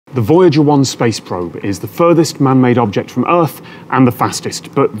The Voyager 1 space probe is the furthest man-made object from Earth and the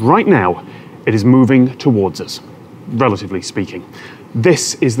fastest, but right now it is moving towards us, relatively speaking.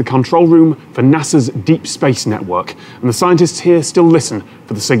 This is the control room for NASA's Deep Space Network, and the scientists here still listen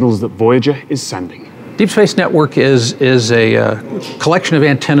for the signals that Voyager is sending. Deep Space Network is a collection of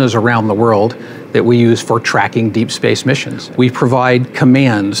antennas around the world that we use for tracking deep space missions. We provide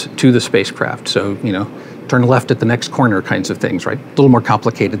commands to the spacecraft, so, turn left at the next corner kinds of things, right? A little more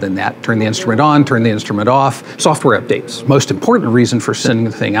complicated than that. Turn the instrument on, turn the instrument off, software updates. Most important reason for sending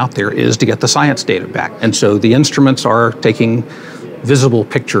the thing out there is to get the science data back. And so the instruments are taking visible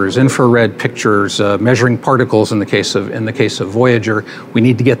pictures, infrared pictures, measuring particles in the case of Voyager. We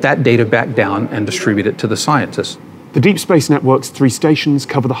need to get that data back down and distribute it to the scientists. The Deep Space Network's 3 stations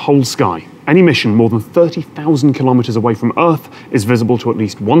cover the whole sky. Any mission more than 30,000 kilometers away from Earth is visible to at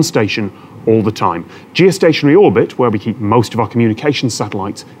least one station all the time. Geostationary orbit, where we keep most of our communications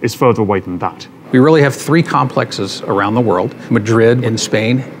satellites, is further away than that. We really have 3 complexes around the world: Madrid in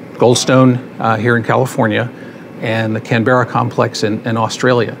Spain, Goldstone here in California, and the Canberra complex in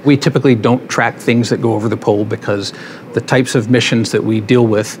Australia. We typically don't track things that go over the pole because the types of missions that we deal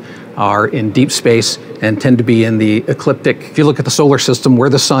with are in deep space and tend to be in the ecliptic. If you look at the solar system, where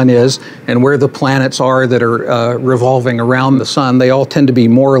the sun is and where the planets are that are revolving around the sun, they all tend to be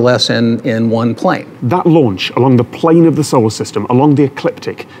more or less in one plane. That launch along the plane of the solar system, along the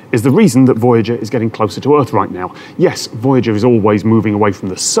ecliptic, is the reason that Voyager is getting closer to Earth right now. Yes, Voyager is always moving away from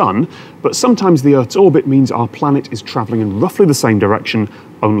the sun, but sometimes the Earth's orbit means our planet is traveling in roughly the same direction,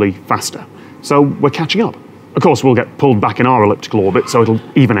 only faster. So we're catching up. Of course, we'll get pulled back in our elliptical orbit, so it'll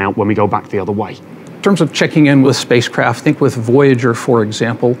even out when we go back the other way. In terms of checking in with spacecraft, think with Voyager, for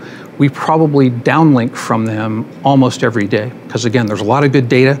example, we probably downlink from them almost every day. Because again, there's a lot of good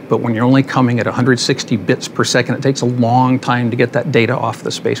data, but when you're only coming at 160 bits per second, it takes a long time to get that data off the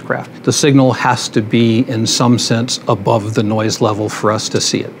spacecraft. The signal has to be, in some sense, above the noise level for us to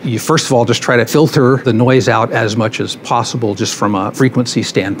see it. You first of all just try to filter the noise out as much as possible just from a frequency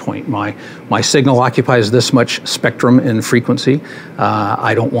standpoint. My signal occupies this much spectrum in frequency.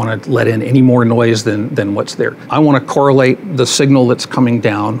 I don't want to let in any more noise than what's there. I want to correlate the signal that's coming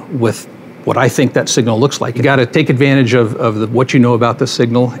down with what I think that signal looks like. You got to take advantage of what you know about the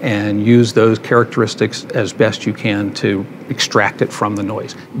signal and use those characteristics as best you can to extract it from the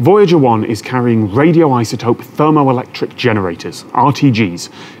noise. Voyager 1 is carrying radioisotope thermoelectric generators, RTGs.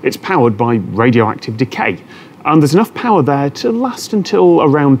 It's powered by radioactive decay, and there's enough power there to last until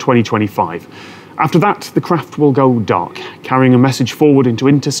around 2025. After that, the craft will go dark, carrying a message forward into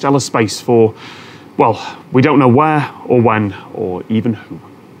interstellar space for, well, we don't know where or when or even who.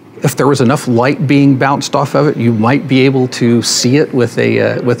 If there was enough light being bounced off of it, you might be able to see it with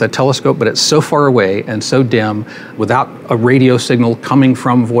a telescope, but it's so far away and so dim, without a radio signal coming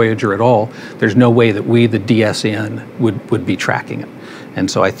from Voyager at all, there's no way that we, the DSN, would be tracking it. And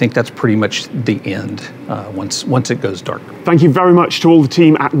so I think that's pretty much the end once it goes dark. Thank you very much to all the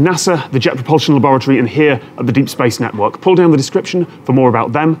team at NASA, the Jet Propulsion Laboratory, and here at the Deep Space Network. Pull down the description for more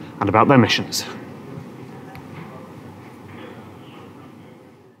about them and about their missions.